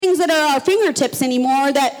that are at our fingertips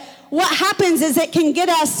anymore, that what happens is it can get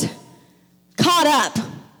us caught up,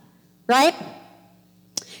 right?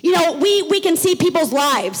 You know, we can see people's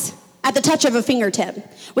lives at the touch of a fingertip.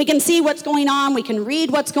 We can see what's going on. We can read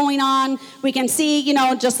what's going on. We can see, you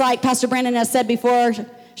know, just like Pastor Brandon has said before,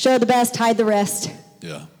 show the best, hide the rest.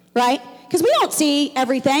 Yeah. Right? Because we don't see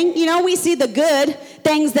everything. You know, we see the good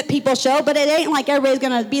things that people show, but it ain't like everybody's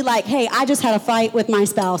going to be like, hey, I just had a fight with my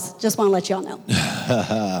spouse. Just want to let y'all know. You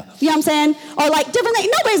know what I'm saying? Or like different things.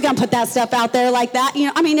 Nobody's going to put that stuff out there like that. You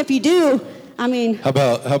know, I mean, if you do, I mean. How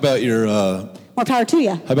about your... more power to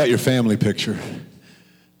you. How about your family picture?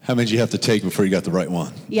 How many did you have to take before you got the right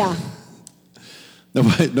one? Yeah.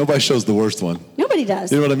 Nobody shows the worst one. Nobody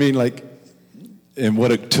does. You know what I mean? Like, and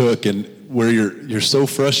what it took, and where you're so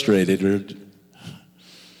frustrated, or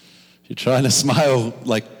you're trying to smile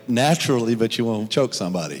like naturally, but you won't choke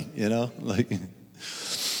somebody. You know, like.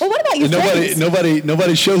 Well, what about your friends?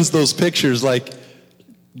 Nobody shows those pictures. Like,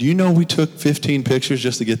 do you know we took 15 pictures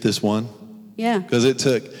just to get this one? Yeah. Because it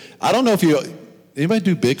took. I don't know if anybody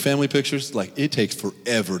do big family pictures? Like, it takes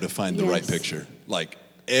forever to find the right picture. Like,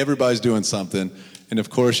 everybody's doing something, and of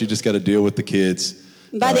course, you just got to deal with the kids.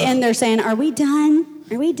 By the end, they're saying, "Are we done?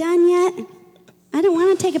 Are we done yet? I don't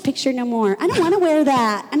want to take a picture no more. I don't want to wear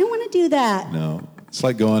that. I don't want to do that." No, it's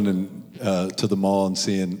like going to the mall and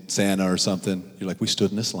seeing Santa or something. You're like, we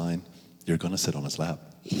stood in this line. You're going to sit on his lap.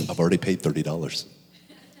 I've already paid $30.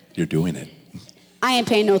 You're doing it. I ain't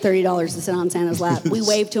paying no $30 to sit on Santa's lap. We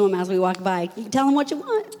wave to him as we walk by. You can tell him what you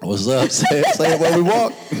want. What's up? Say it while we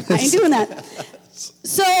walk. I ain't doing that.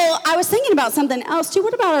 So I was thinking about something else too.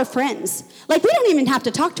 What about our friends? Like, we don't even have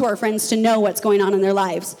to talk to our friends to know what's going on in their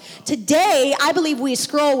lives. Today, I believe we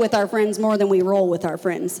scroll with our friends more than we roll with our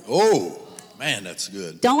friends. Oh, man, that's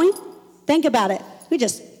good. Don't we? Think about it. We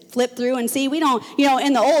just flip through and see. We don't, you know,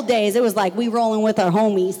 in the old days, it was like we rolling with our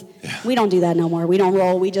homies. Yeah. We don't do that no more. We don't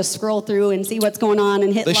roll. We just scroll through and see what's going on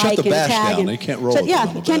and hit they like shut the and bash tag. Down. They can't roll.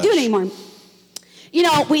 Yeah, you can't do it anymore. You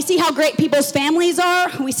know, we see how great people's families are.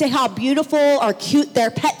 We see how beautiful or cute their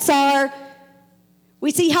pets are.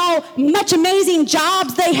 We see how much amazing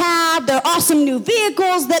jobs they have, their awesome new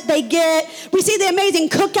vehicles that they get. We see the amazing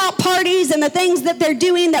cookout parties and the things that they're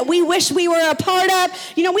doing that we wish we were a part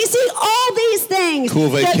of. You know, we see all these things. Cool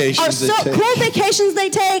vacations they take. Cool vacations they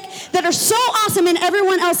take that are so awesome in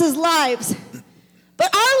everyone else's lives.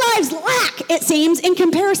 But our lives lack, it seems, in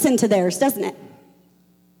comparison to theirs, doesn't it?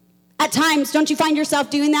 At times, don't you find yourself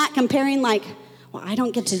doing that, comparing like, well, I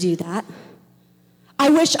don't get to do that. I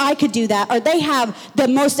wish I could do that. Or they have the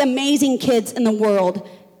most amazing kids in the world.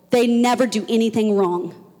 They never do anything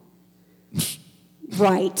wrong.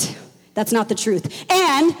 Right. That's not the truth.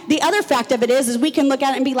 And the other fact of it is we can look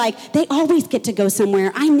at it and be like, they always get to go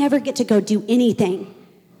somewhere. I never get to go do anything.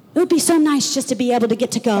 It would be so nice just to be able to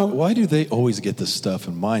get to go. Why do they always get this stuff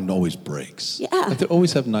and mine always breaks? Yeah. Like they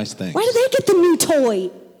always have nice things. Why do they get the new toy?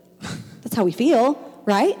 That's how we feel,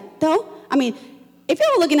 right? Though, I mean, if you're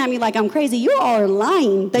all looking at me like I'm crazy, you all are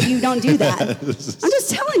lying that you don't do that. I'm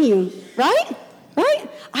just telling you, right? Right?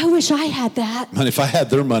 I wish I had that. Man, if I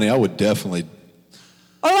had their money, I would definitely.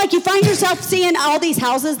 Or like you find yourself seeing all these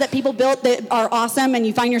houses that people built that are awesome, and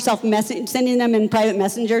you find yourself sending them in private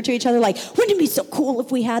messenger to each other like, wouldn't it be so cool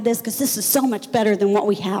if we had this? Because this is so much better than what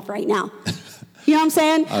we have right now. You know what I'm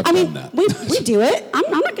saying? I mean, we do it.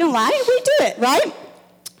 I'm not going to lie. We do it, right?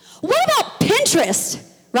 What about Pinterest,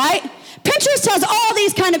 right? Pinterest has all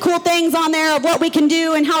these kind of cool things on there of what we can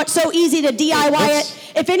do and how it's so easy to DIY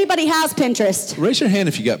it. If anybody has Pinterest. Raise your hand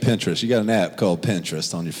if you got Pinterest. You got an app called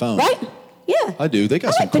Pinterest on your phone. Right? Yeah. I do. They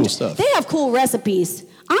got some cool stuff. They have cool recipes.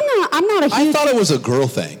 I'm not a huge... I thought it was a girl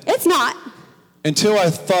thing. It's not. Until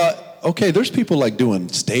I thought, okay, there's people like doing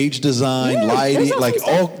stage design, lighting, like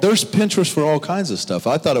there's Pinterest for all kinds of stuff.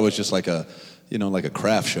 I thought it was just like a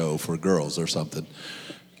craft show for girls or something.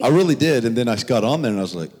 I really did, and then I got on there and I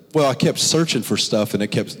was like, well, I kept searching for stuff and it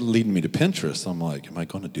kept leading me to Pinterest. I'm like, am I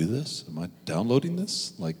going to do this? Am I downloading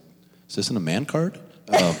this? Like, is this in a man card?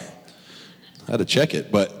 I had to check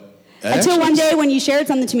it, but... Until one day when you shared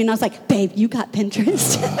something to me and I was like, babe, you got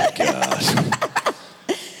Pinterest. Oh, gosh.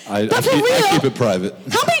 I keep it private.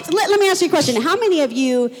 Let me ask you a question. How many of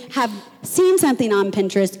you have seen something on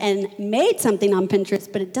Pinterest and made something on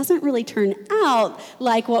Pinterest, but it doesn't really turn out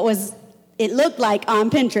like it looked like on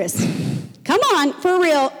Pinterest? Come on, for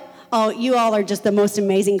real. Oh, you all are just the most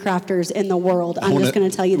amazing crafters in the world. I'm just going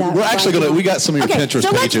to tell you that. We're actually we got some of your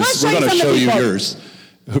Pinterest pages. We're going to show you yours.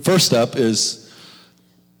 First up is...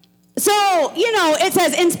 So, it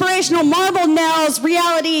says inspirational marble nails,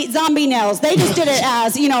 reality zombie nails. They just did it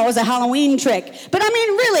as, it was a Halloween trick. But I mean,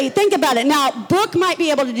 really, think about it. Now, Brooke might be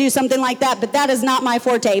able to do something like that, but that is not my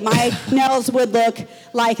forte. My nails would look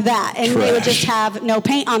like that, and they would just have no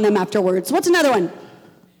paint on them afterwards. What's another one?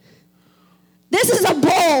 This is a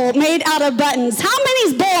bowl made out of buttons. How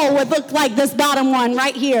many's bowl would look like this bottom one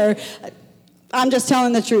right here? I'm just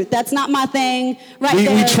telling the truth. That's not my thing there.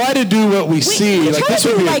 We try to do what we see. Like, this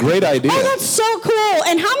would be a great idea. Oh, that's so cool.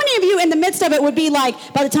 And how many of you in the midst of it would be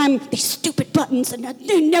like, by the time these stupid buttons, and I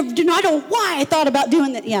don't know why I thought about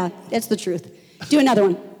doing that. Yeah, it's the truth. Do another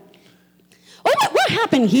one. Oh, what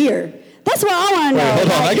happened here? That's what I want to know.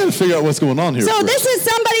 Hold on, I got to figure out what's going on here. So this is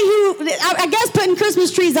somebody who, I guess putting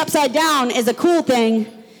Christmas trees upside down is a cool thing.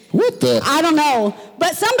 What the? I don't know.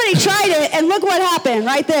 But somebody tried it, and look what happened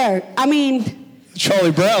right there. I mean...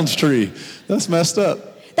 Charlie Brown's tree. That's messed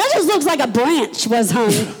up. That just looks like a branch was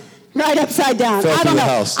hung right upside down. Fell I don't through know.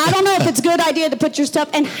 the house. I don't know if it's a good idea to put your stuff...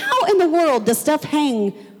 And how in the world does stuff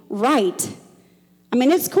hang right? I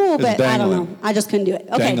mean, it's cool, but I don't know. I just couldn't do it.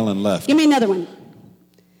 Okay. Dangling left. Give me another one.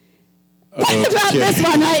 What about this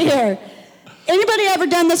one right here? Anybody ever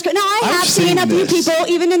done this? Now, I have seen a few people,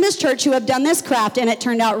 even in this church, who have done this craft, and it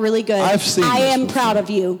turned out really good. I've seen I am proud of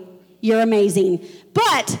you. You're amazing.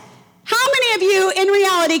 But how many of you, in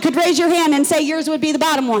reality, could raise your hand and say yours would be the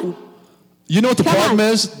bottom one? You know what the problem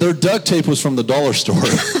is? Their duct tape was from the dollar store.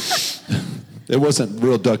 It wasn't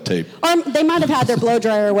real duct tape. Or they might have had their blow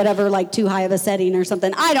dryer or whatever, like too high of a setting or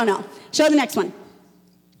something. I don't know. Show the next one.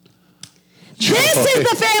 This is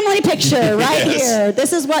the family picture right here.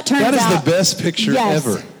 This is what turns out. That is the best picture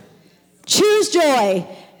ever. Choose joy.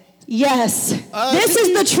 Yes. This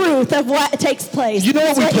is the truth of what takes place. You know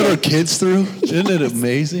what we put our kids through? Yes. Isn't it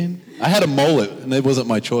amazing? I had a mullet, and it wasn't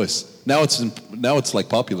my choice. Now it's like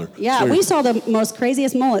popular. Yeah, we saw the most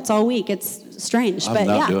craziest mullets all week. It's strange, I'm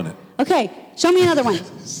not doing it. Okay, show me another one.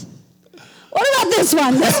 What about this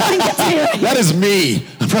one? This one gets me right. That is me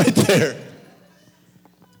right there.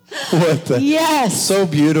 What the? Yes. So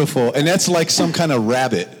beautiful. And that's like some kind of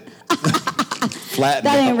rabbit. Flattened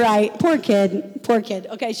That ain't out. right. Poor kid. Poor kid.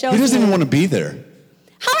 Okay, show me. He doesn't even want to be there.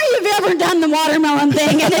 How many of you have ever done the watermelon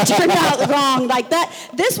thing and it turned out wrong like that?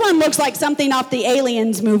 This one looks like something off the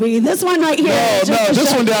Aliens movie. This one right here. No,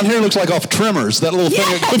 this one down here looks like off Tremors. That little thing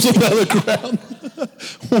that comes up out of the ground.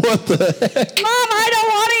 What the heck? Mom, I don't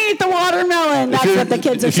want to eat the watermelon. That's what the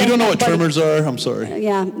kids are saying. If you don't know what Tremors are, I'm sorry.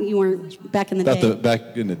 Yeah, you weren't back in the day.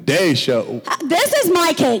 Back in the day show. This is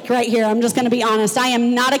my cake right here. I'm just going to be honest. I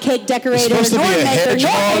am not a cake decorator, It's supposed to be a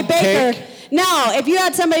hedgehog baker. cake. No, if you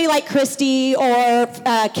had somebody like Christy or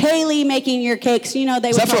Kaylee making your cakes, they would.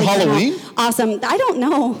 Is that for Halloween? Awesome. I don't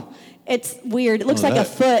know. It's weird. It looks like a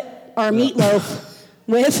foot or a meatloaf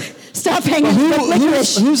with stuff hanging with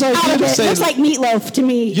licorice whose idea out of to it. say Looks like meatloaf to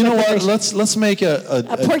me. You know what? Licorice. Let's make a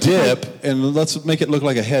dip and let's make it look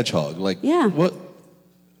like a hedgehog. Like yeah. What?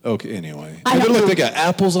 Okay. Anyway, I don't know. They got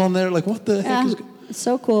apples on there. Like what the heck is? It's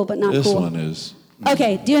so cool, but not This cool. one is.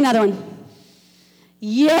 Okay, do another one.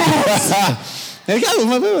 Yes. That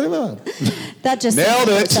just nailed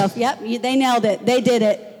it. Itself. Yep, they nailed it. They did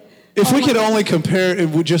it. If we could only compare, it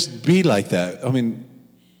would just be like that. I mean,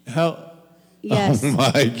 how? Yes. Oh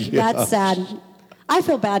my God. That's sad. I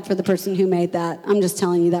feel bad for the person who made that. I'm just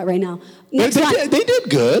telling you that right now. Next one. They did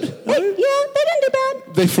good. They didn't do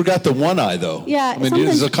bad. They forgot the one eye though. Yeah. I mean,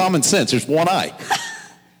 it's a common sense. There's one eye.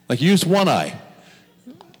 Like use one eye.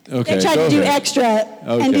 Okay. They tried to do extra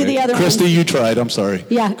and do the other one. Christy, you tried. I'm sorry.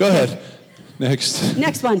 Yeah. Go ahead. Next.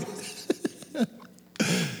 Next one.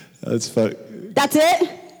 That's funny. That's it?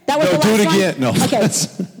 That was the last do it one? again. No. Okay.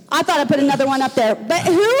 I thought I put another one up there. But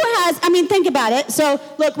who has, think about it. So,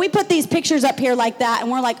 look, we put these pictures up here like that,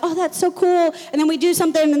 and we're like, oh, that's so cool. And then we do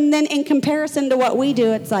something, and then in comparison to what we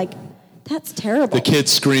do, it's like, that's terrible. The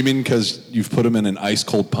kid's screaming because you've put him in an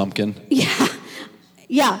ice-cold pumpkin. Yeah.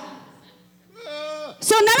 Yeah.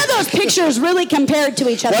 So none of those pictures really compared to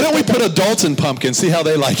each other. Why don't we put adults in pumpkins, see how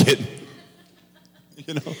they like it?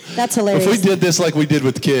 That's hilarious. If we did this like we did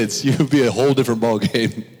with kids, it would be a whole different ball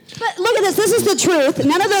game. But look at this. This is the truth.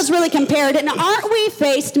 None of those really compared. And aren't we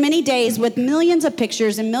faced many days with millions of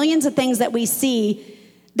pictures and millions of things that we see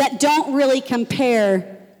that don't really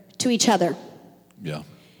compare to each other? Yeah.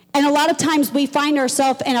 And a lot of times we find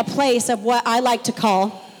ourselves in a place of what I like to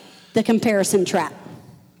call the comparison trap.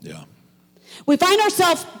 Yeah. We find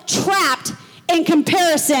ourselves trapped in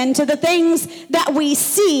comparison to the things that we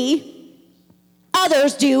see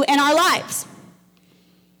others do in our lives.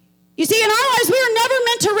 You see, in our lives, we are never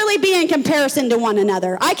meant to really be in comparison to one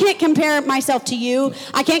another. I can't compare myself to you.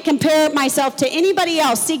 I can't compare myself to anybody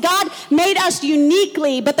else. See, God made us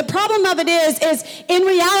uniquely, but the problem of it is in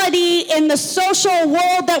reality, in the social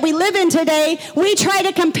world that we live in today, we try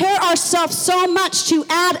to compare ourselves so much to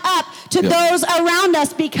add up to those around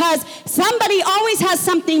us because somebody always has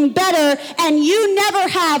something better, and you never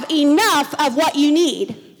have enough of what you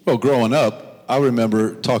need. Well, growing up, I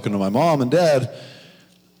remember talking to my mom and dad.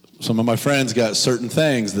 Some of my friends got certain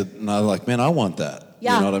things and I was like, man, I want that.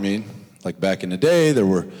 Yeah. You know what I mean? Like back in the day, there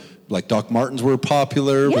were, like Doc Martens were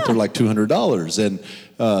popular, but they're like $200.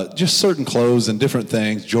 And just certain clothes and different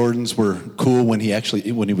things. Jordans were cool when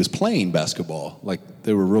he was playing basketball. Like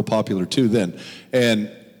they were real popular too then.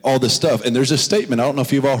 And all this stuff. And there's a statement, I don't know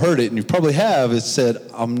if you've all heard it, and you probably have, it said,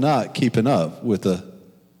 I'm not keeping up with the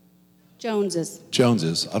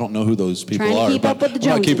Joneses. I don't know who those people Trying to are. keep up with the we're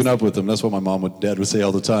not Joneses. keeping up with them. That's what my mom and dad would say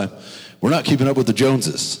all the time. We're not keeping up with the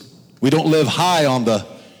Joneses. We don't live high on the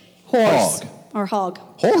Horse. hog. Or hog.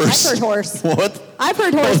 Horse? I've heard horse. What? I've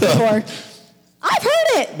heard horse before. I've heard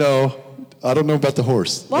it. No, I don't know about the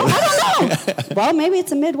horse. Well, I don't know. Well, maybe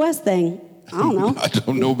it's a Midwest thing. I don't know. I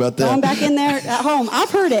don't know about that. Going back in there at home.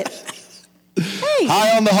 I've heard it. Hey.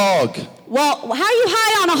 High on the hog. Well, how are you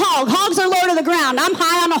high on a hog? Hogs are low to the ground. I'm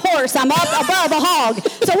high on a horse. I'm up above a hog.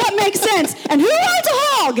 So what makes sense? And who rides a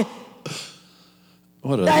hog?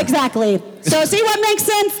 Whatever. Exactly. So see what makes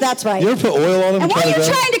sense? That's right. You ever put oil on them? And while you're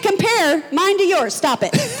trying to compare mine to yours, stop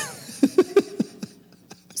it.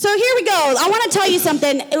 So here we go. I want to tell you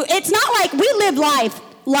something. It's not like we live life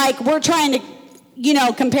like we're trying to,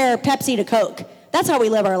 compare Pepsi to Coke. That's how we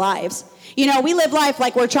live our lives. We live life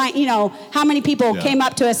like we're trying, how many people came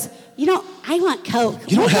up to us, I want Coke.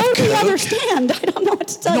 You don't have Coke. We Coke? understand. I don't know what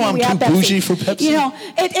to tell you. I'm We have too Pepsi. bougie for Pepsi. We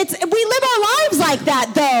live our lives like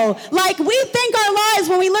that, though. Like, we think our lives,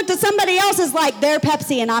 when we look to somebody else, is like, they're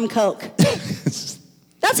Pepsi and I'm Coke.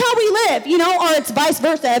 That's how we live, or it's vice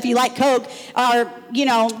versa. If you like Coke, or,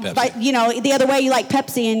 the other way you like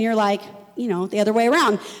Pepsi and you're like, the other way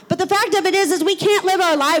around. But the fact of it is we can't live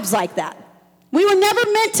our lives like that. We were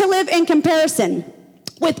never meant to live in comparison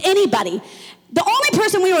with anybody. The only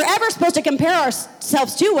person we were ever supposed to compare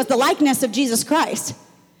ourselves to was the likeness of Jesus Christ.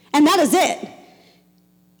 And that is it.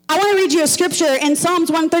 I want to read you a scripture in Psalms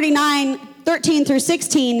 139, 13 through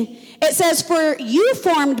 16. It says, "For you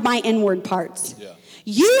formed my inward parts. Yeah.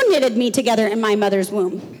 You knitted me together in my mother's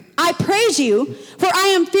womb. I praise you, for I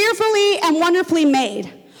am fearfully and wonderfully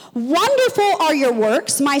made. Wonderful are your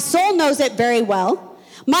works. My soul knows it very well.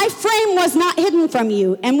 My frame was not hidden from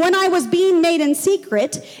you, and when I was being made in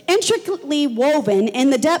secret, intricately woven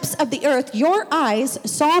in the depths of the earth, your eyes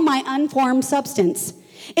saw my unformed substance.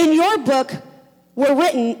 In your book were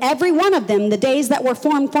written, every one of them, the days that were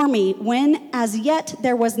formed for me, when as yet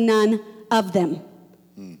there was none of them."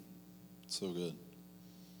 So good.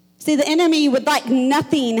 See, the enemy would like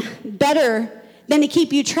nothing better than to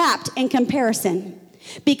keep you trapped in comparison.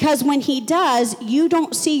 Because when he does, you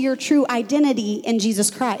don't see your true identity in Jesus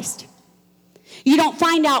Christ. You don't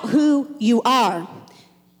find out who you are.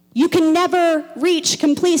 You can never reach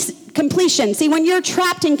completion. See, when you're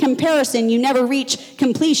trapped in comparison, you never reach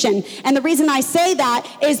completion. And the reason I say that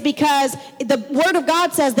is because the Word of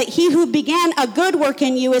God says that he who began a good work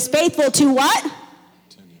in you is faithful to what?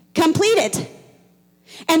 Complete it.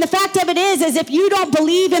 And the fact of it is if you don't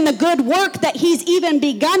believe in the good work that he's even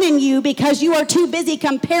begun in you because you are too busy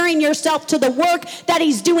comparing yourself to the work that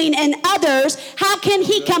he's doing in others, how can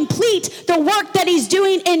he complete the work that he's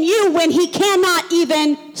doing in you when he cannot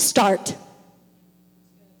even start?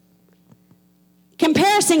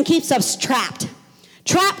 Comparison keeps us trapped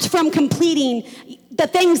from completing the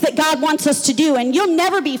things that God wants us to do. And you'll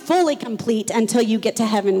never be fully complete until you get to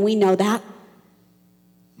heaven. We know that.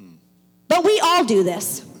 But we all do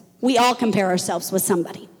this. We all compare ourselves with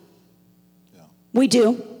somebody. Yeah. We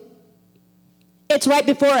do. It's right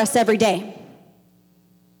before us every day.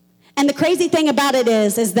 And the crazy thing about it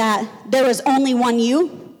is that there is only one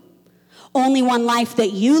you, only one life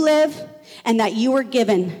that you live, and that you were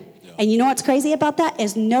given. Yeah. And you know what's crazy about that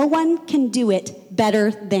is no one can do it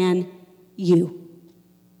better than you.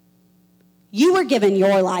 You were given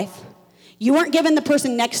your life. You weren't given the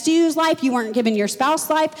person next to you's life. You weren't given your spouse's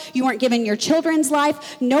life. You weren't given your children's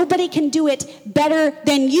life. Nobody can do it better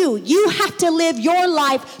than you. You have to live your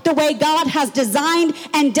life the way God has designed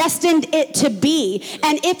and destined it to be.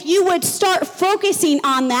 And if you would start focusing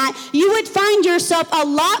on that, you would find yourself a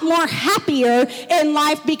lot more happier in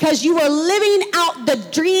life because you are living out the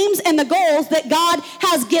dreams and the goals that God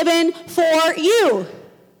has given for you.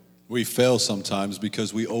 We fail sometimes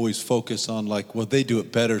because we always focus on like, well, they do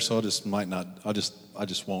it better, so I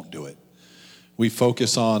just won't do it. We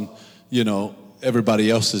focus on, everybody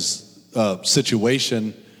else's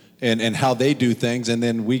situation and how they do things, and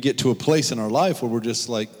then we get to a place in our life where we're just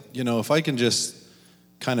like, if I can just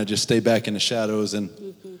kind of just stay back in the shadows and,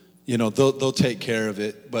 they'll take care of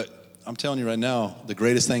it. But I'm telling you right now, the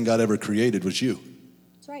greatest thing God ever created was you.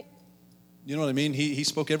 That's right. You know what I mean? He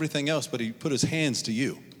spoke everything else, but he put his hands to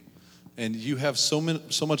you. And you have so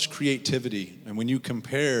much creativity. And when you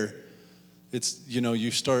compare, it's,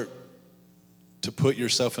 you start to put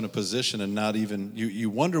yourself in a position and not even, you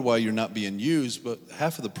wonder why you're not being used. But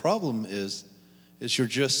half of the problem is you're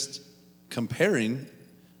just comparing,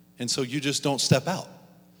 and so you just don't step out.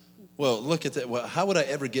 Well, look at that. Well, how would I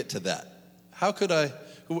ever get to that? How could I?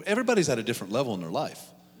 Everybody's at a different level in their life.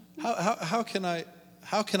 How can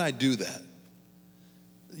I do that?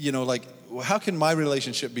 How can my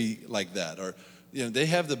relationship be like that? Or, they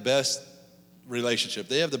have the best relationship.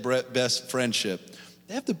 They have the best friendship.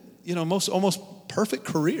 They have the, almost perfect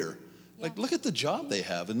career. Yeah. Like, look at the job they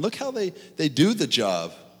have, and look how they do the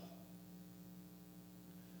job.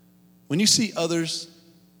 When you see others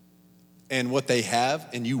and what they have,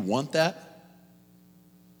 and you want that,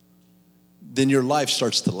 then your life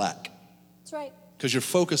starts to lack. That's right. Because you're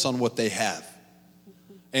focused on what they have.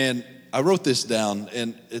 And I wrote this down,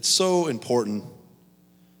 and it's so important.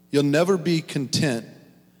 You'll never be content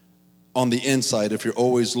on the inside if you're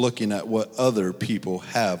always looking at what other people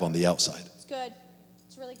have on the outside. It's good.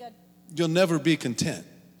 It's really good. You'll never be content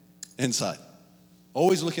inside.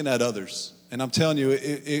 Always looking at others. And I'm telling you,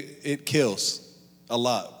 it kills a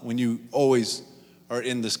lot when you always are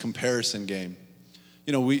in this comparison game.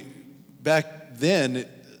 We back then,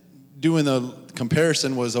 doing the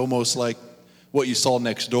comparison was almost like what you saw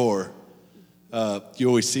next door. You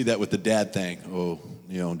always see that with the dad thing.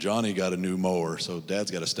 Oh, Johnny got a new mower, so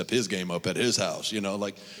dad's got to step his game up at his house.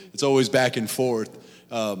 It's always back and forth.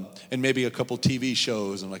 And maybe a couple TV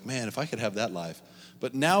shows. I'm like, man, if I could have that life.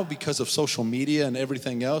 But now, because of social media and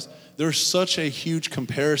everything else, there's such a huge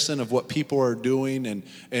comparison of what people are doing and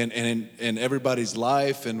everybody's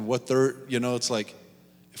life and what they're, it's like,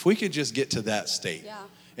 if we could just get to that state. Yeah.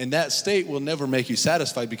 And that state will never make you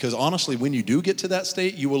satisfied, because honestly, when you do get to that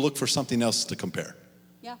state, you will look for something else to compare.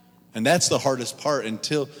 Yeah. And that's the hardest part,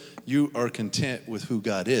 until you are content with who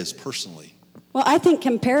God is personally. Well, I think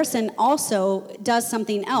comparison also does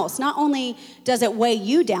something else. Not only does it weigh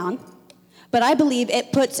you down, but I believe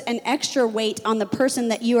it puts an extra weight on the person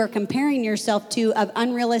that you are comparing yourself to, of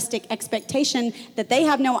unrealistic expectation that they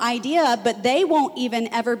have no idea, but they won't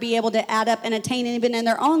even ever be able to add up and attain even in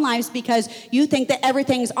their own lives, because you think that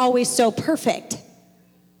everything's always so perfect.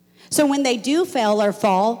 So when they do fail or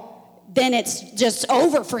fall, then it's just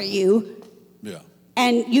over for you. Yeah.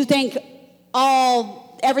 And you think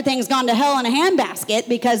everything's gone to hell in a handbasket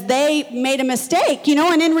because they made a mistake,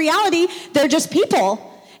 and in reality, they're just people.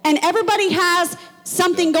 And everybody has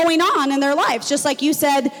something going on in their lives. Just like you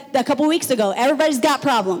said a couple weeks ago, everybody's got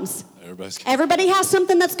problems. Everybody has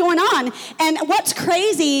something that's going on. And what's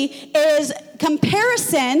crazy is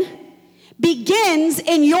comparison begins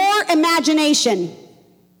in your imagination.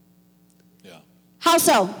 Yeah. How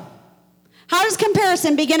so? How does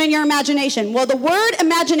comparison begin in your imagination? Well, the word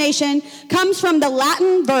imagination comes from the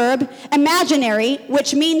Latin verb imaginary,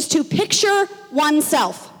 which means to picture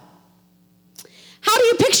oneself. How do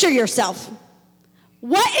you picture yourself?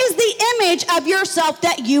 What is the image of yourself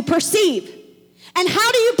that you perceive? And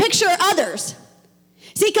how do you picture others?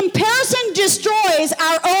 See, comparison destroys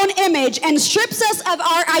our own image and strips us of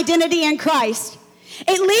our identity in Christ.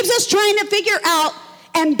 It leaves us trying to figure out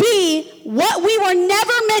and be what we were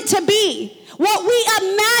never meant to be, what we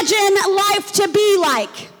imagine life to be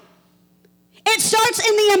like. It starts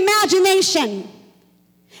in the imagination.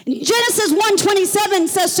 Genesis 1:27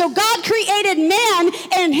 says, so God created man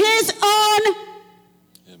in his own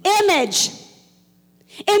image.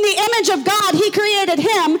 In the image of God, he created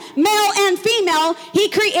him, male and female, he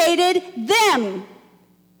created them.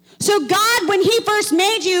 So God, when he first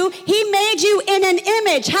made you, he made you in an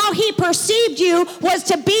image. How he perceived you was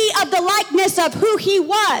to be of the likeness of who he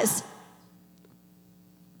was.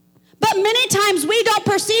 But many times we don't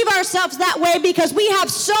perceive ourselves that way because we have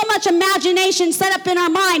so much imagination set up in our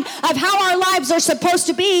mind of how our lives are supposed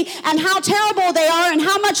to be and how terrible they are and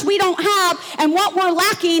how much we don't have and what we're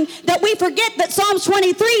lacking, that we forget that Psalms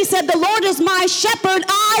 23 said, the Lord is my shepherd,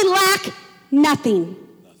 I lack nothing.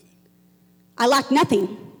 I lack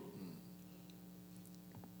nothing.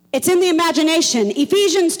 It's in the imagination.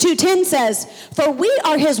 Ephesians 2:10 says, "For we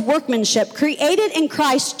are his workmanship, created in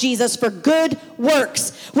Christ Jesus for good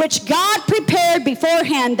works, which God prepared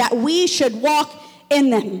beforehand that we should walk in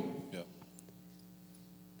them." Yep.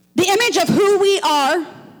 The image of who we are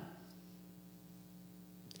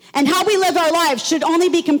and how we live our lives should only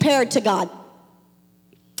be compared to God.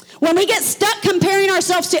 When we get stuck comparing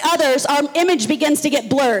ourselves to others, our image begins to get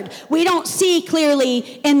blurred. We don't see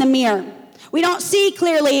clearly in the mirror. We don't see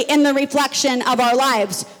clearly in the reflection of our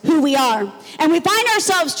lives who we are. And we find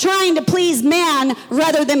ourselves trying to please man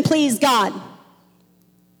rather than please God.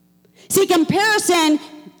 See, comparison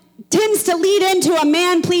tends to lead into a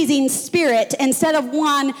man-pleasing spirit instead of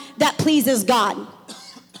one that pleases God.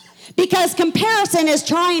 Because comparison is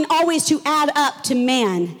trying always to add up to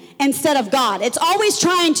man instead of God. It's always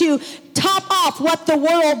trying to top off what the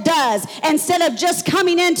world does instead of just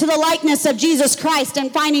coming into the likeness of Jesus Christ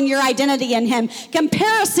and finding your identity in him.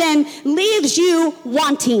 Comparison leaves you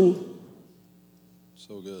wanting.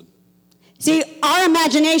 So good. See, our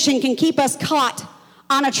imagination can keep us caught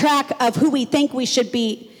on a track of who we think we should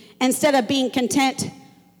be instead of being content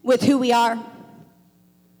with who we are.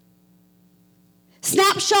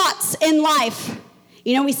 Snapshots in life.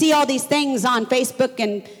 You know, we see all these things on Facebook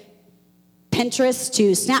and Pinterest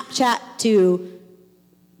to Snapchat to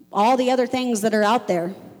all the other things that are out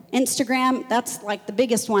there. Instagram, that's like the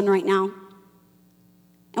biggest one right now.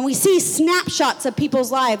 And we see snapshots of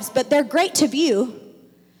people's lives, but they're great to view.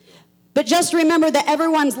 But just remember that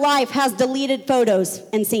everyone's life has deleted photos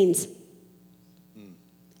and scenes.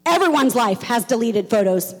 Everyone's life has deleted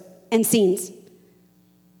photos and scenes.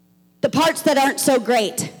 The parts that aren't so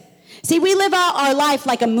great. See, we live out our life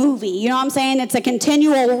like a movie. You know what I'm saying? It's a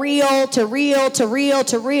continual reel to reel to reel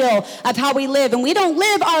to reel of how we live. And we don't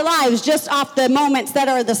live our lives just off the moments that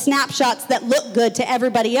are the snapshots that look good to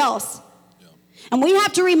everybody else. Yeah. And we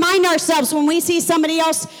have to remind ourselves when we see somebody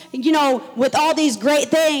else, you know, with all these great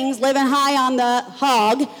things, living high on the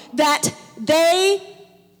hog, that they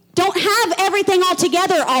don't have everything all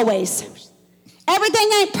together always. Everything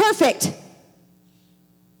ain't perfect.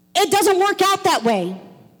 It doesn't work out that way.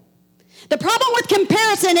 The problem with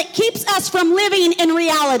comparison, it keeps us from living in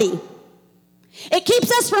reality. It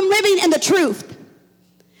keeps us from living in the truth.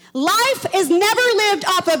 Life is never lived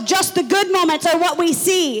off of just the good moments or what we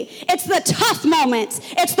see. It's the tough moments.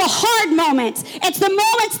 It's the hard moments. It's the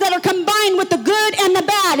moments that are combined with the good and the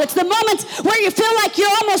bad. It's the moments where you feel like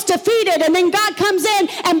you're almost defeated, and then God comes in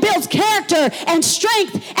and builds character and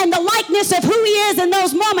strength and the likeness of who he is in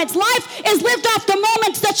those moments. Life is lived off the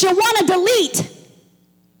moments that you want to delete.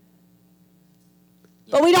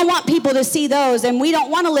 But we don't want people to see those, and we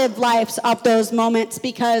don't want to live lives off those moments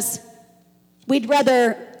because we'd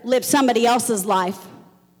rather live somebody else's life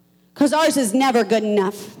because ours is never good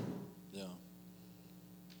enough. Yeah.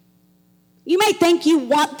 You may think you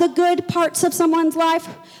want the good parts of someone's life,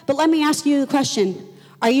 but let me ask you the question.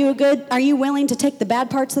 Are you willing to take the bad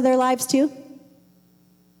parts of their lives too?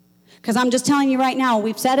 Because I'm just telling you right now,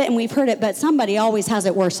 we've said it and we've heard it, but somebody always has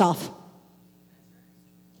it worse off.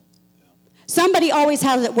 Somebody always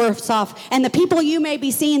has it worse off. And the people you may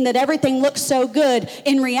be seeing that everything looks so good,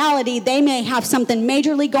 in reality, they may have something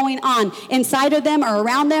majorly going on inside of them or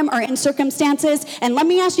around them or in circumstances. And let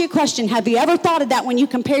me ask you a question. Have you ever thought of that when you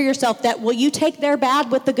compare yourself, that will you take their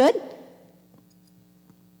bad with the good?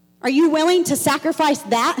 Are you willing to sacrifice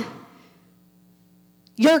that?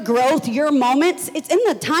 Your growth, your moments, it's in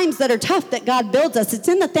the times that are tough that God builds us. It's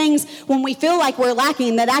in the things when we feel like we're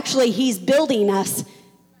lacking that actually he's building us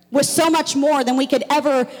with so much more than we could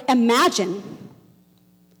ever imagine.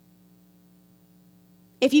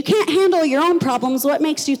 If you can't handle your own problems, what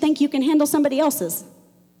makes you think you can handle somebody else's?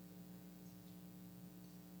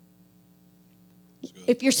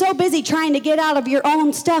 If you're so busy trying to get out of your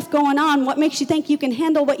own stuff going on, what makes you think you can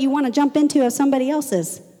handle what you want to jump into of somebody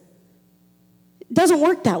else's? It doesn't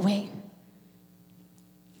work that way.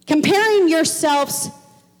 Comparing yourselves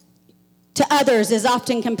to others is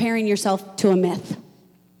often comparing yourself to a myth.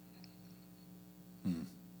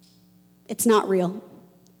 It's not real.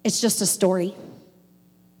 It's just a story.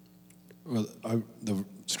 Well, the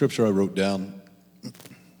scripture I wrote down,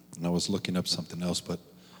 and I was looking up something else, but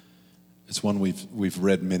it's one we've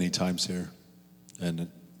read many times here, and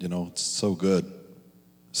it's so good.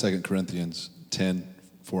 2 Corinthians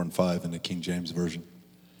 10:4-5 in the King James Version.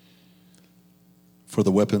 For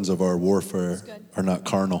the weapons of our warfare are not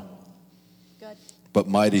carnal, but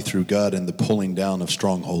mighty through God in the pulling down of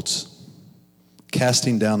strongholds,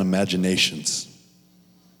 casting down imaginations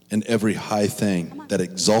and every high thing that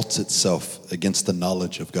exalts itself against the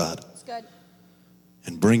knowledge of God,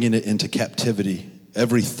 and bringing it into captivity,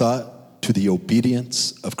 every thought to the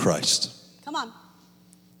obedience of Christ. Come on.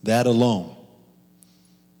 That alone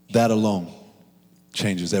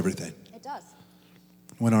changes everything. It does.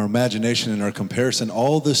 When our imagination and our comparison,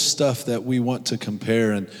 all this stuff that we want to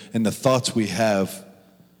compare and the thoughts we have,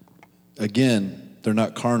 again, they're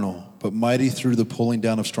not carnal, but mighty through the pulling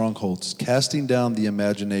down of strongholds, casting down the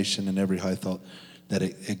imagination and every high thought that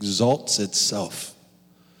it exalts itself.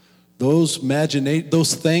 Those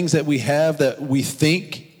things that we have that we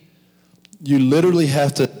think, you literally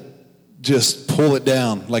have to just pull it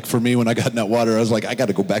down. Like for me, when I got in that water, I was like, I got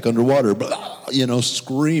to go back underwater.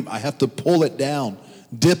 Scream. I have to pull it down.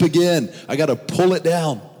 Dip again. I got to pull it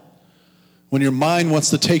down. When your mind wants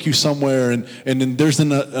to take you somewhere and then there's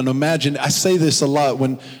an imagine. I say this a lot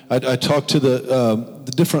when I talk to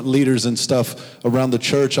the different leaders and stuff around the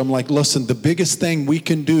church. I'm like, listen, the biggest thing we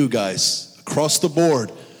can do, guys, across the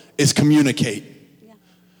board is communicate.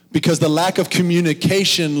 Because the lack of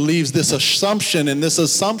communication leaves this assumption, and this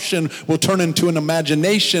assumption will turn into an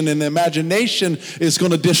imagination, and the imagination is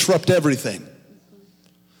going to disrupt everything.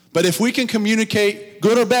 But if we can communicate,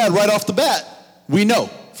 good or bad, right off the bat, we know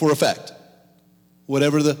for a fact.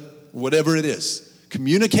 Whatever it is.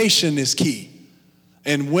 Communication is key.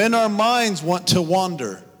 And when our minds want to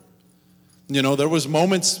wander, there was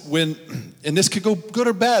moments when, and this could go good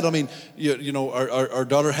or bad. I mean, our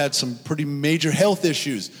daughter had some pretty major health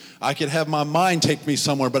issues. I could have my mind take me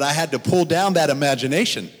somewhere, but I had to pull down that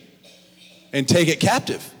imagination and take it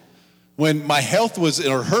captive. When my health was,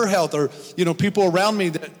 or her health, or, people around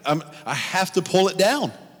me, I have to pull it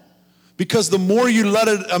down. Because the more you let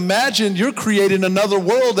it imagine, you're creating another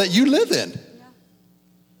world that you live in.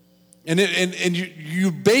 And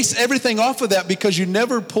you base everything off of that because you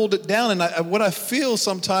never pulled it down. And what I feel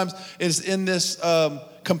sometimes is in this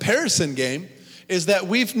comparison game is that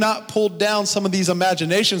we've not pulled down some of these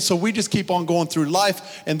imaginations, so we just keep on going through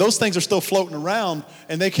life, and those things are still floating around,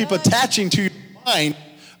 and they keep attaching to your mind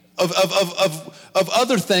of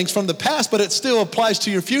other things from the past, but it still applies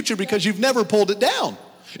to your future because you've never pulled it down.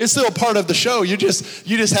 It's still a part of the show. You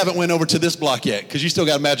just haven't went over to this block yet because you still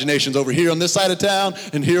got imaginations over here on this side of town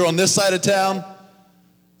and here on this side of town.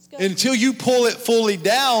 Until you pull it fully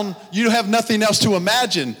down, you have nothing else to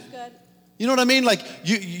imagine. You know what I mean? Like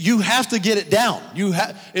you have to get it down.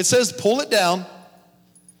 It says pull it down,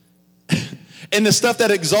 and the stuff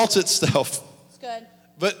that exalts itself. It's good.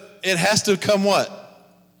 But it has to come what?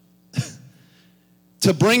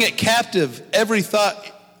 To bring it captive, every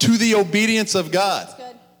thought to the obedience of God.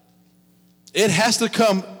 It has to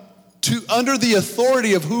come under the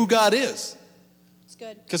authority of who God is. It's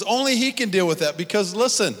good. Because only He can deal with that. Because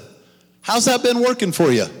listen, how's that been working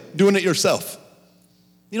for you, doing it yourself?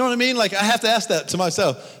 You know what I mean? Like I have to ask that to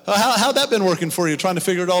myself. How'd that been working for you, trying to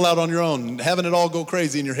figure it all out on your own, and having it all go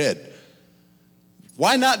crazy in your head?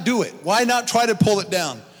 Why not do it? Why not try to pull it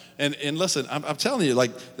down? And listen, I'm telling you,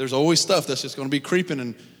 like there's always stuff that's just going to be creeping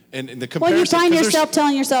and the comparison. Well, you find yourself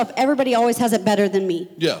telling yourself, everybody always has it better than me.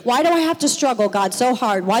 Yeah. Why do I have to struggle, God, so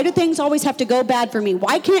hard? Why do things always have to go bad for me?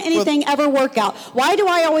 Why can't anything ever work out? Why do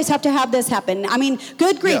I always have to have this happen? I mean,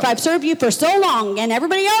 good grief, I've served you for so long, and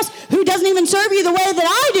everybody else who doesn't even serve you the way that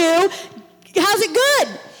I do has it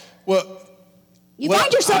good. Well, you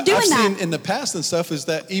find yourself doing that. I've seen in the past and stuff is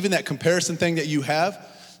that even that comparison thing that you have,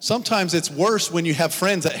 sometimes it's worse when you have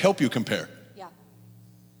friends that help you compare. Yeah.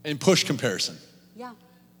 And push comparison. Yeah.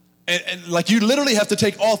 And like you literally have to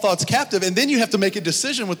take all thoughts captive, and then you have to make a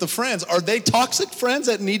decision with the friends. Are they toxic friends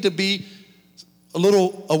that need to be a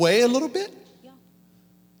little away a little bit? Yeah.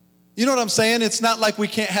 You know what I'm saying? It's not like we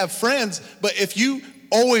can't have friends, but if you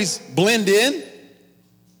always blend in,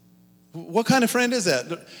 what kind of friend is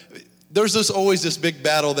that? There's always this big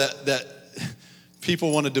battle that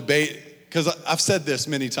people want to debate, because I've said this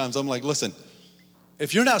many times. I'm like, listen,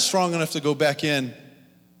 if you're not strong enough to go back in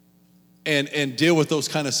and deal with those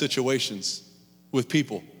kind of situations with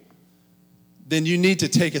people, then you need to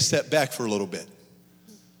take a step back for a little bit.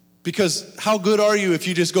 Because how good are you if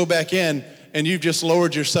you just go back in and you've just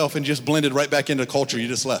lowered yourself and just blended right back into the culture you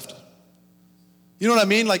just left? You know what I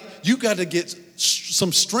mean? Like, you got to get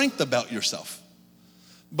some strength about yourself.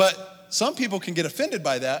 But some people can get offended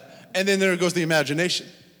by that, and then there goes the imagination.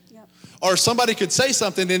 Yep. Or somebody could say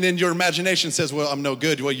something, and then your imagination says, well, I'm no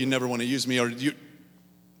good. Well, you never want to use me. Or you.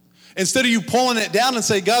 Instead of you pulling it down and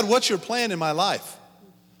say, God, what's your plan in my life?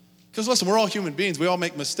 Because listen, we're all human beings. We all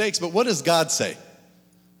make mistakes. But what does God say?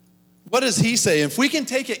 What does He say? If we can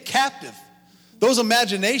take it captive, those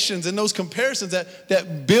imaginations and those comparisons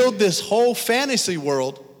that build this whole fantasy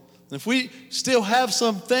world, if we still have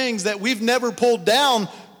some things that we've never pulled down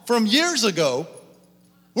from years ago,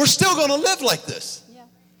 we're still going to live like this. Yeah.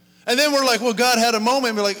 And then we're like, well, God had a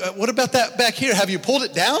moment. We're like, what about that back here? Have you pulled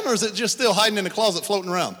it down, or is it just still hiding in the closet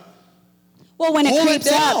floating around? Well, when it Pull it creeps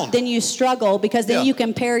down. up, then you struggle because then you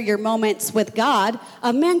compare your moments with God.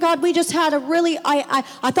 Man, God, we just had a really, I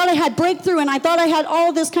thought I had breakthrough and I thought I had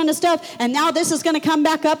all this kind of stuff. And now this is going to come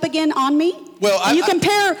back up again on me. Well, and you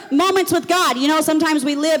compare moments with God. You know, sometimes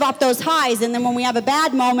we live off those highs. And then when we have a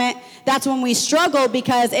bad moment, that's when we struggle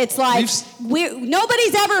because it's like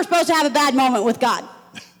nobody's ever supposed to have a bad moment with God.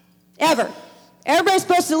 Ever. Everybody's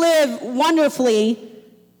supposed to live wonderfully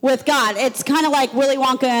with God. It's kind of like Willy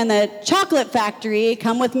Wonka and the Chocolate Factory.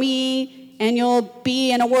 Come with me and you'll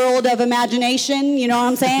be in a world of imagination, you know what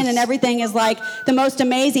I'm saying? And everything is like the most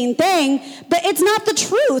amazing thing. But it's not the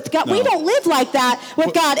truth. God, we don't live like that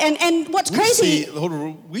with God. And what's crazy...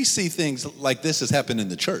 We see things like this has happened in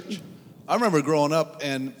the church. I remember growing up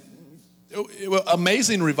and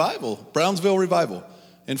amazing revival, Brownsville revival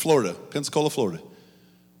in Florida, Pensacola, Florida.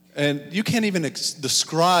 And you can't even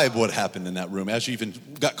describe what happened in that room as you even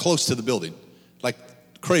got close to the building. Like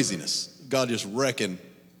craziness. God just wrecking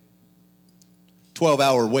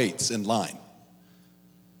 12-hour waits in line.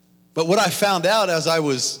 But what I found out as I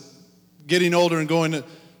was getting older and going to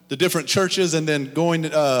the different churches and then going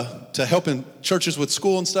to helping churches with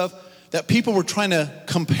school and stuff, that people were trying to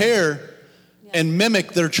compare and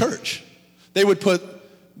mimic their church. They would put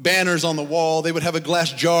banners on the wall. They would have a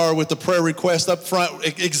glass jar with the prayer request up front.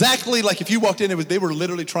 Exactly like if you walked in, they were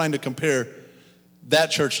literally trying to compare that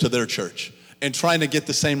church to their church and trying to get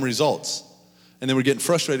the same results. And they were getting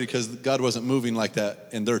frustrated because God wasn't moving like that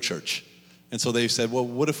in their church. And so they said, well,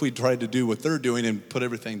 what if we tried to do what they're doing and put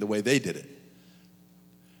everything the way they did it?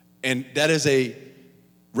 And that is a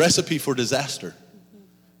recipe for disaster.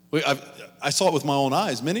 I saw it with my own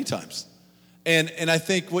eyes many times. And I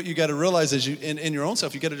think what you got to realize is in your own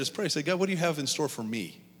self, you got to just pray. Say, God, what do you have in store for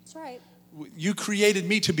me? That's right. You created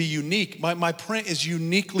me to be unique. My print is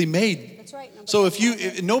uniquely made. That's right. So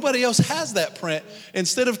if nobody else has that print,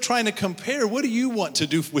 instead of trying to compare, what do you want to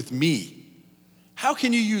do with me? How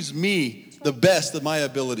can you use me the best of my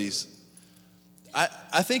abilities?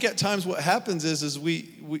 I think at times what happens is we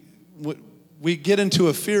get into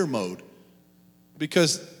a fear mode,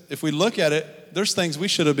 because if we look at it, there's things we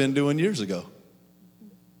should have been doing years ago.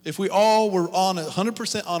 If we all were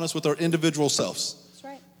 100% honest with our individual selves. That's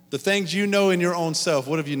right. The things you know in your own self,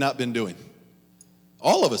 what have you not been doing?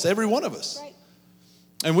 All of us, every one of us. Right.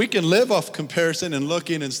 And we can live off comparison and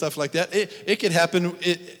looking and stuff like that. It could happen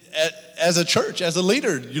as a church, as a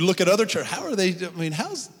leader. You look at other church, how are they,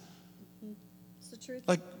 how's, it's the truth.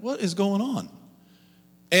 Like, what is going on?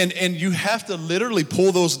 And you have to literally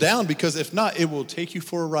pull those down, because if not, it will take you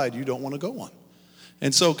for a ride you don't want to go on.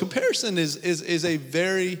 And so comparison is a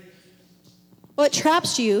very... Well, it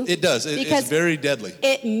traps you. It does. It's very deadly.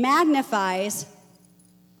 It magnifies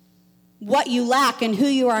what you lack and who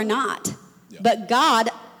you are not. Yeah. But God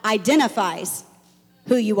identifies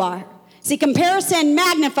who you are. See, comparison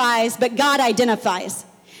magnifies, but God identifies.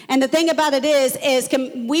 And the thing about it is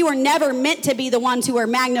we were never meant to be the ones who are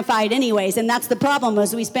magnified anyways. And that's the problem,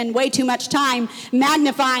 is we spend way too much time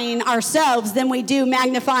magnifying ourselves than we do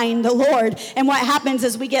magnifying the Lord. And what happens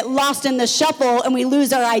is we get lost in the shuffle and we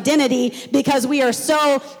lose our identity, because we are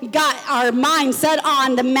so got our mind set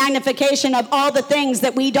on the magnification of all the things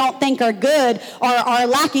that we don't think are good or are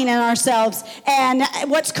lacking in ourselves. And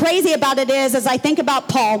what's crazy about it is I think about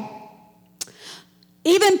Paul.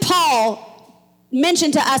 Even Paul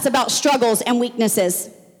mentioned to us about struggles and weaknesses.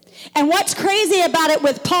 And what's crazy about it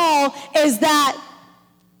with Paul is that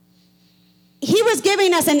he was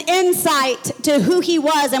giving us an insight to who he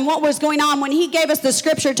was and what was going on when he gave us the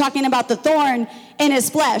scripture talking about the thorn in his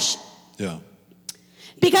flesh. Yeah.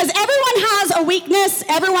 Because everyone has a weakness,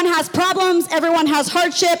 everyone has problems, everyone has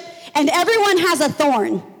hardship, and everyone has a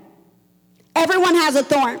thorn. Everyone has a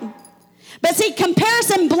thorn. But see,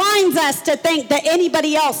 comparison blinds us to think that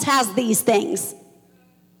anybody else has these things.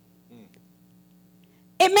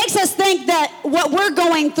 It makes us think that what we're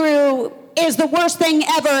going through is the worst thing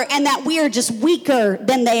ever, and that we are just weaker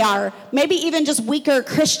than they are. Maybe even just weaker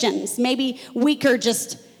Christians. Maybe weaker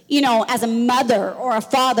just, as a mother or a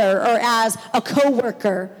father or as a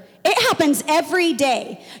coworker. It happens every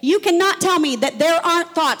day. You cannot tell me that there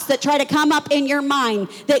aren't thoughts that try to come up in your mind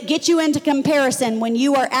that get you into comparison when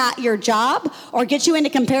you are at your job, or get you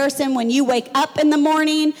into comparison when you wake up in the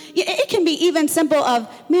morning. It can be even simple of,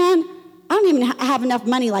 man, I don't even have enough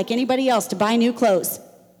money like anybody else to buy new clothes.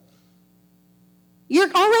 You're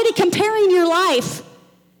already comparing your life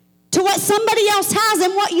to what somebody else has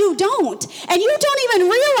and what you don't. And you don't even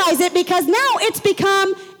realize it, because now it's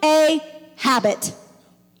become a habit.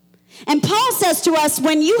 And Paul says to us,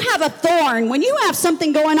 when you have a thorn, when you have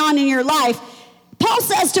something going on in your life, Paul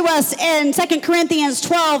says to us in 2 Corinthians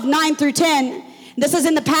 12, 9 through 10, this is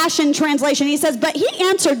in the Passion Translation. He says, but he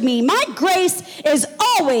answered me, my grace is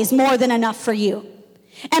always more than enough for you,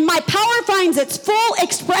 and my power finds its full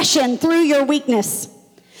expression through your weakness.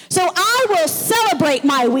 So I will celebrate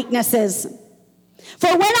my weaknesses. For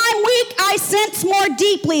when I'm weak, I sense more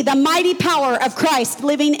deeply the mighty power of Christ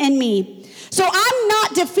living in me. So I'm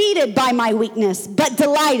not defeated by my weakness, but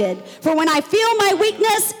delighted. For when I feel my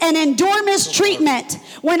weakness and endure mistreatment,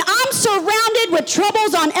 when I'm surrounded with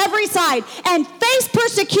troubles on every side and face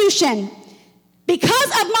persecution, because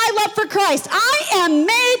of my love for Christ, I am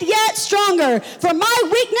made yet stronger. For my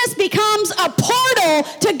weakness becomes a portal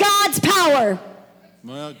to God's power.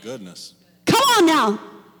 My goodness. Come on now.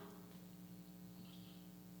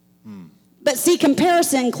 But see,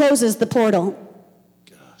 comparison closes the portal.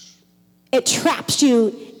 Gosh. It traps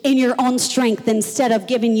you in your own strength instead of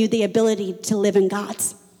giving you the ability to live in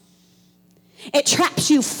God's. It traps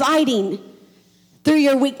you fighting through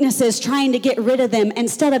your weaknesses, trying to get rid of them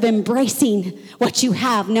instead of embracing what you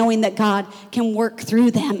have, knowing that God can work through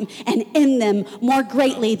them and in them more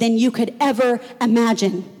greatly than you could ever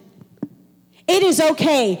imagine. It is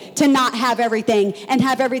okay to not have everything and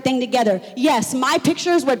have everything together. Yes, my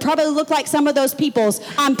pictures would probably look like some of those people's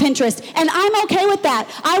on Pinterest, and I'm okay with that.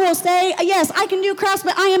 I will say, yes, I can do crafts,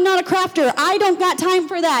 but I am not a crafter. I don't got time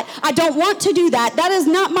for that. I don't want to do that. That is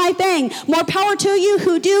not my thing. More power to you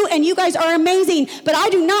who do, and you guys are amazing, but I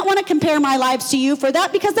do not want to compare my lives to you for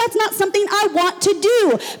that, because that's not something I want to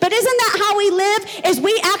do. But isn't that how we live? Is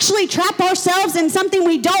we actually trap ourselves in something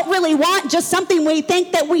we don't really want, just something we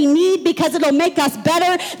think that we need because it'll make us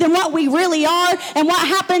better than what we really are. And what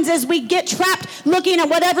happens is we get trapped looking at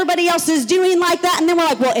what everybody else is doing like that, and then we're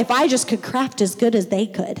like, well, if I just could craft as good as they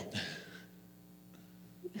could.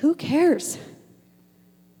 Who cares?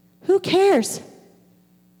 Who cares?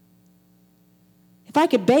 If I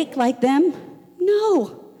could bake like them,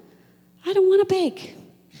 no, I don't want to bake.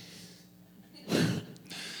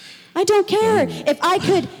 I don't care. If I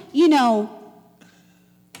could,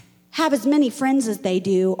 have as many friends as they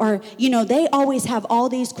do, or, they always have all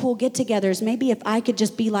these cool get-togethers. Maybe if I could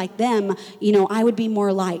just be like them, I would be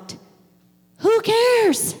more liked. Who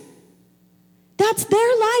cares? That's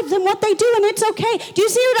their lives and what they do, and it's okay. Do you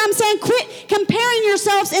see what I'm saying? Quit comparing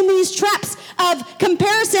yourselves in these traps of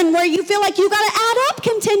comparison where you feel like you got to add up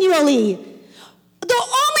continually. The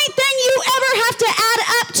only thing you ever have to add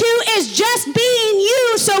up to is just being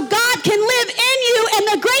you, so God can live in you and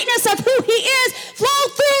the greatness of who he is flow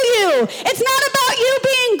through you. It's not about you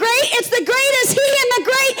being great. It's the great is he and the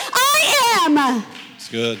great I am. It's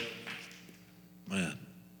good. Man.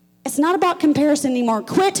 It's not about comparison anymore.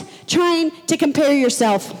 Quit trying to compare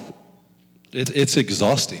yourself. It's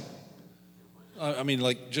exhausting. I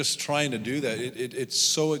mean, just trying to do that. It's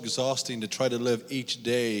so exhausting to try to live each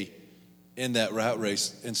day in that rat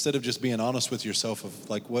race, instead of just being honest with yourself of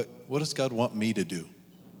what does God want me to do?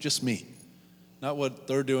 Just me. Not what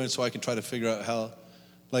they're doing, so I can try to figure out how,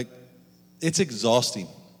 it's exhausting.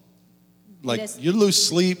 You lose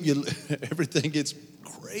sleep, everything gets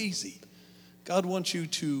crazy. God wants you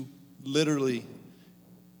to literally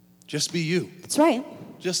just be you. That's right.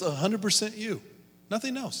 Just 100% you.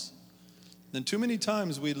 Nothing else. And too many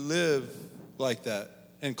times we live like that.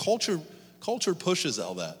 And culture pushes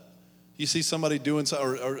all that. You see somebody doing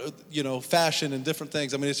or fashion and different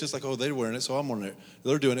things. I mean, it's just like, oh, they're wearing it, so I'm wearing it.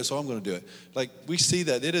 They're doing it, so I'm going to do it. We see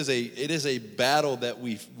that it is a battle that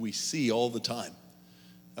we see all the time.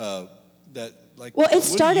 It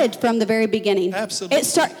started from the very beginning. Absolutely.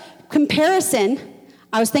 Comparison.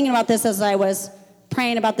 I was thinking about this as I was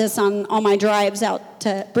praying about this on all my drives out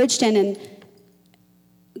to Bridgeton, and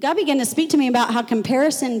God began to speak to me about how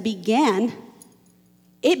comparison began.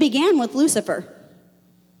 It began with Lucifer.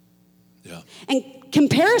 Yeah. And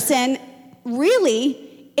comparison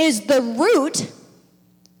really is at the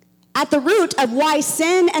root of why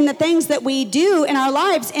sin and the things that we do in our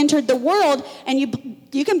lives entered the world. And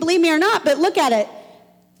you can believe me or not, but look at it.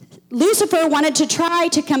 Lucifer wanted to try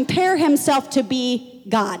to compare himself to be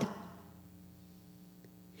God.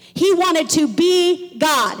 He wanted to be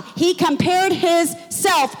God. He compared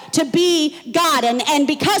himself to be God. And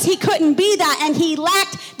because he couldn't be that and he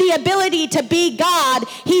lacked the ability to be God,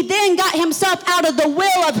 he then got himself out of the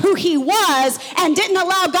will of who he was and didn't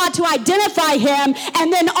allow God to identify him.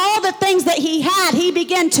 And then all the things that he had, he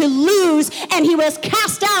began to lose, and he was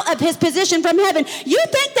cast out of his position from heaven. You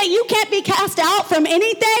think that you can't be cast out from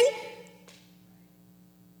anything?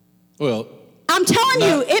 Well, I'm telling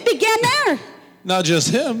you, it began there. Not just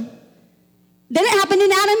him. Then it happened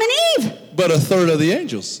in Adam and Eve. But a third of the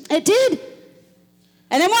angels. It did.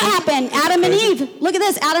 And then what happened? Adam and Eve. Look at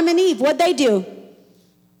this. Adam and Eve. What'd they do?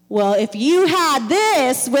 Well, if you had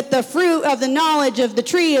this with the fruit of the knowledge of the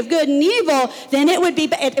tree of good and evil, then it would be,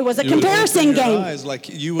 it was a comparison game.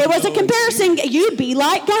 It was a comparison game. You'd be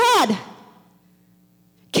like God.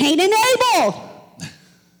 Cain and Abel.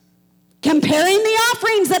 Comparing the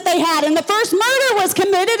offerings that they had. And the first murder was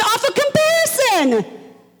committed off of comparison.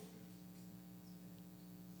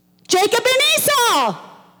 Jacob and Esau.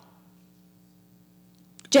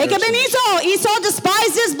 Jacob and Esau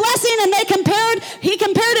despised his blessing, and he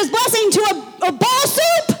compared his blessing to a bowl of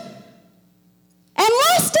soup and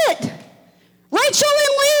lost it. Rachel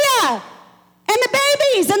and Leah and the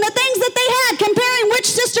babies and the things that they had, comparing which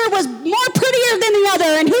sister was more prettier than the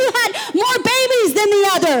other and who had more babies than the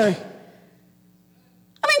other.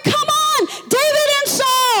 I mean, come on. David and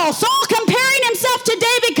Saul. Saul comparing himself to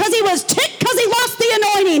David because he was ticked because he lost the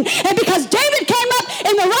anointing. And because David came up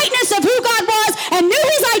in the rightness of who God was and knew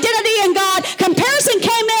his identity in God, comparison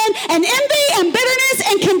came in, and envy and bitterness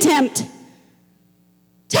and contempt.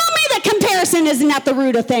 Tell me that comparison isn't at the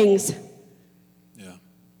root of things. Yeah.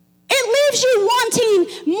 It leaves you wanting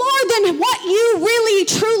more than what you really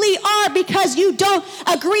truly are because you don't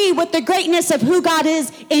agree with the greatness of who God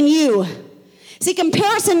is in you. See,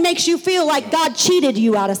 comparison makes you feel like God cheated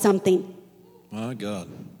you out of something. My God.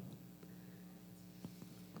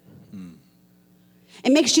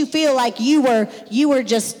 It makes you feel like you were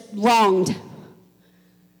just wronged.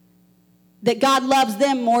 That God loves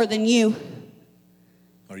them more than you.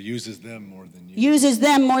 Or uses them more than you. Uses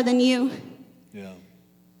them more than you. Yeah.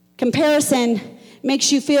 Comparison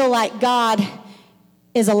makes you feel like God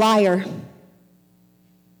is a liar.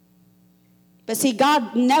 But see,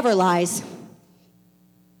 God never lies.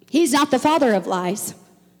 He's not the father of lies.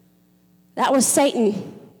 That was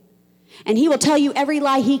Satan. And he will tell you every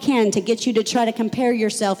lie he can to get you to try to compare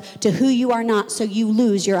yourself to who you are not so you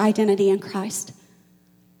lose your identity in Christ.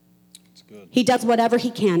 That's good. He does whatever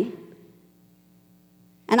he can.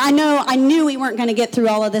 And I knew we weren't going to get through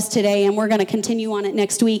all of this today, and we're going to continue on it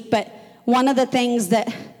next week. But one of the things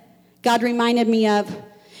that God reminded me of,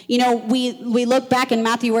 we look back in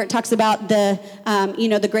Matthew where it talks about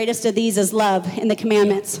the greatest of these is love in the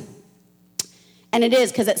commandments. And it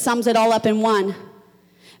is, because it sums it all up in one.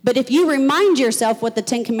 But if you remind yourself what the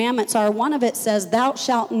 10 Commandments are, one of it says, thou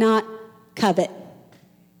shalt not covet.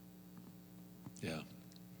 Yeah.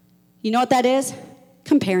 You know what that is?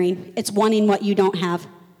 Comparing. It's wanting what you don't have.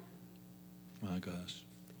 My gosh.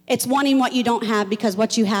 It's wanting what you don't have because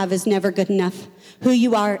what you have is never good enough. Who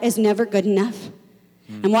you are is never good enough.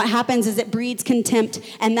 And what happens is it breeds contempt.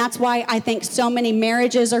 And that's why I think so many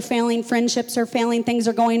marriages are failing, friendships are failing, things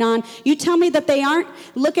are going on. You tell me that they aren't.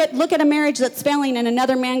 Look at a marriage that's failing and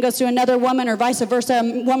another man goes to another woman or vice versa.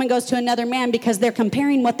 A woman goes to another man because they're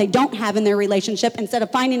comparing what they don't have in their relationship instead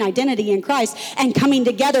of finding identity in Christ and coming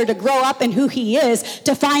together to grow up in who he is,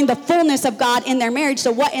 to find the fullness of God in their marriage.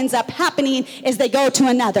 So what ends up happening is they go to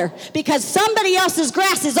another because somebody else's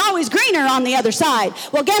grass is always greener on the other side.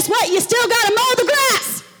 Well, guess what? You still got to mow the grass.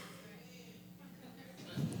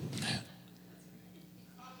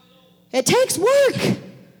 It takes work.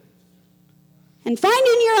 And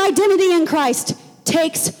finding your identity in Christ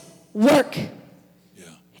takes work. Yeah.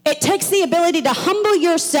 It takes the ability to humble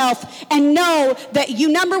yourself and know that you,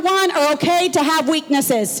 number one, are okay to have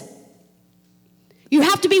weaknesses. You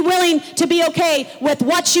have to be willing to be okay with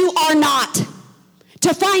what you are not,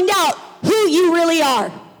 to find out who you really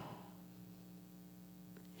are.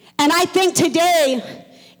 And I think today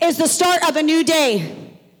is the start of a new day.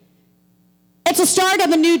 It's a start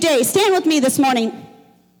of a new day. Stand with me this morning.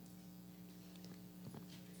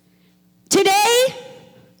 Today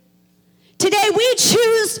we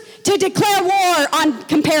choose to declare war on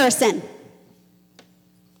comparison.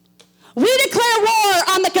 We declare war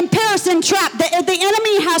on the comparison trap that the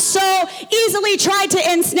enemy has so easily tried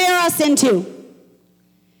to ensnare us into.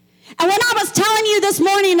 And when I was telling you this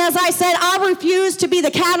morning, as I said, I refuse to be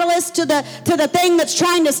the catalyst to the thing that's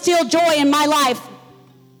trying to steal joy in my life.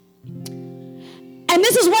 And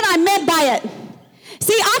this is what I meant by it.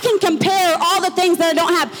 See, I can compare all the things that I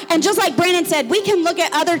don't have. And just like Brandon said, we can look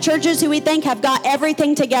at other churches who we think have got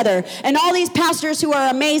everything together. And all these pastors who are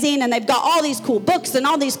amazing and they've got all these cool books and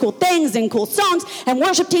all these cool things and cool songs and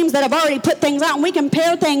worship teams that have already put things out. And we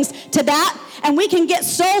compare things to that. And we can get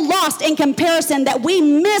so lost in comparison that we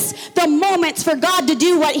miss the moments for God to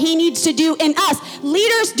do what he needs to do in us.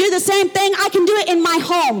 Leaders do the same thing. I can do it in my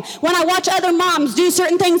home. When I watch other moms do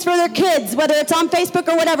certain things for their kids, whether it's on Facebook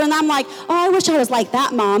or whatever, and I'm like, oh, I wish I was like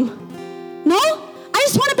that mom. No, I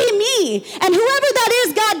just want to be me. And whoever that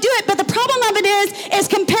is, God, do it. But the problem of it is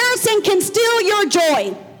comparison can steal your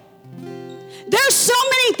joy. There's so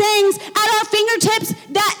many things at our fingertips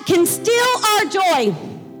that can steal our joy.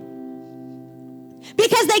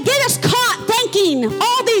 Because they get us caught thinking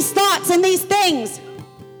all these thoughts and these things.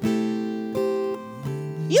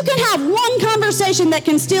 You can have one conversation that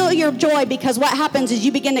can steal your joy, because what happens is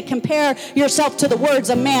you begin to compare yourself to the words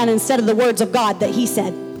of man instead of the words of God that he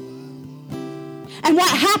said. And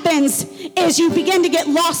what happens is you begin to get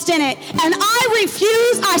lost in it. And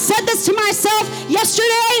I said this to myself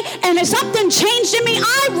yesterday, and something changed in me.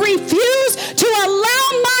 I refuse to allow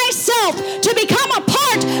myself to become a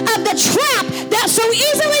part of the trap that so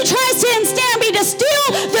easily tries to ensnare me to steal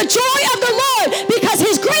the joy of the Lord, because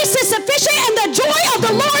his grace is sufficient and the joy of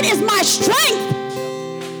the Lord is my strength.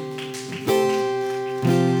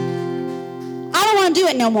 I don't want to do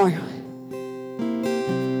it no more.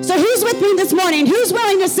 So who's with me this morning? Who's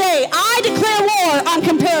willing to say, I declare war on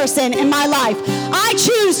comparison in my life? I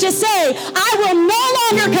choose to say, I will no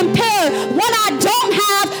longer compare what I don't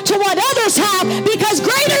have to what others have, because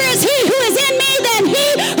greater is he who is in me than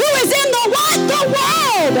he who is in the what? The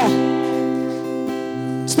world.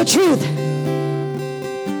 It's the truth.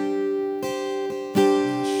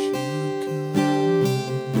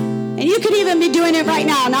 And you could even be doing it right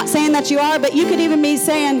now. Not saying that you are, but you could even be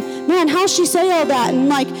saying, man, how's she say all that? And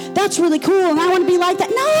like, that's really cool, and I want to be like that.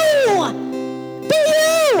 No! Be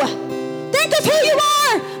you! Think of who you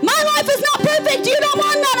are! My life is not perfect. You don't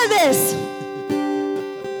want none of this.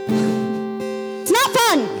 It's not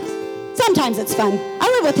fun. Sometimes it's fun. I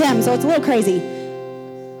live with him, so it's a little crazy.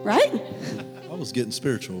 Right? I was getting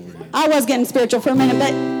spiritual over here. I was getting spiritual for a minute,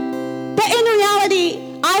 but in reality,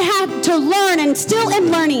 I had to learn, and still am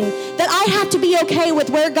learning, that I have to be okay with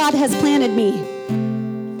where God has planted me.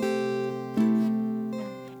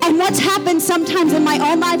 And what's happened sometimes in my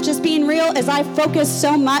own life, just being real, is I focus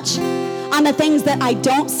so much on the things that I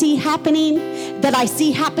don't see happening, that I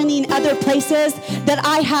see happening other places, that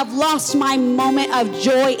I have lost my moment of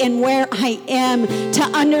joy in where I am, to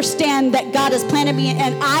understand that God has planted me.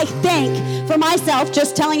 And I think for myself,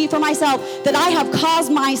 just telling you for myself, that I have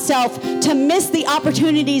caused myself to miss the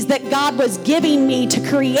opportunities that God was giving me to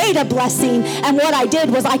create a blessing. And what I did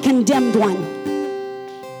was I condemned one.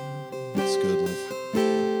 That's good, love.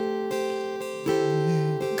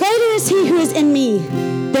 Greater is he who is in me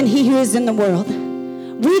than he who is in the world.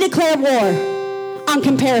 We declare war on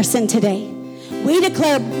comparison today. We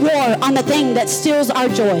declare war on the thing that steals our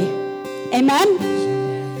joy. Amen?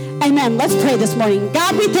 Amen. Let's pray this morning.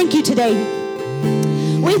 God, we thank you today.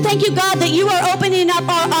 We thank you, God, that you are opening up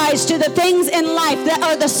our eyes to the things in life that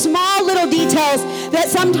are the small little details that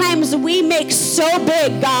sometimes we make so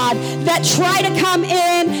big, God, that try to come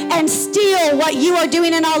in and steal what you are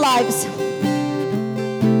doing in our lives.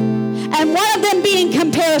 And one of them being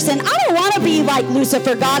comparison. I don't want to be like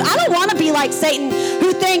Lucifer, God. I don't want to be like Satan,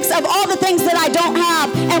 who thinks of all the things that I don't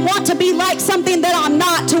have and want to be like something that I'm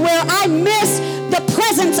not, to where I miss the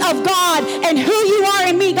presence of God and who you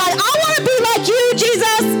are in me, God. I want to be like you,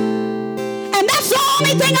 Jesus. And that's the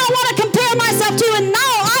only thing I want to compare myself to. And no,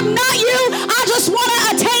 I'm not you. I just want to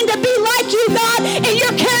attain to be like you, God, in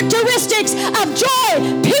your characteristics of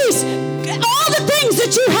joy, peace, all the things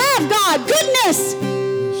that you have, God, goodness,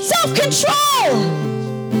 self-control.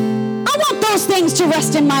 I want those things to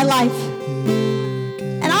rest in my life.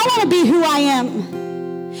 And I want to be who I am.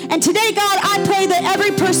 And today, God, I pray that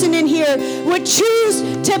every person in here would choose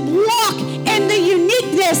to walk in the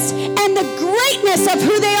uniqueness and the greatness of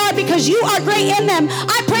who they are, because you are great in them.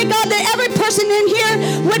 I pray, God, that every person in here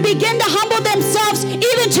would begin to humble themselves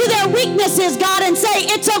even to their weaknesses, God, and say,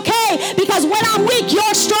 it's okay, because when I'm weak, you're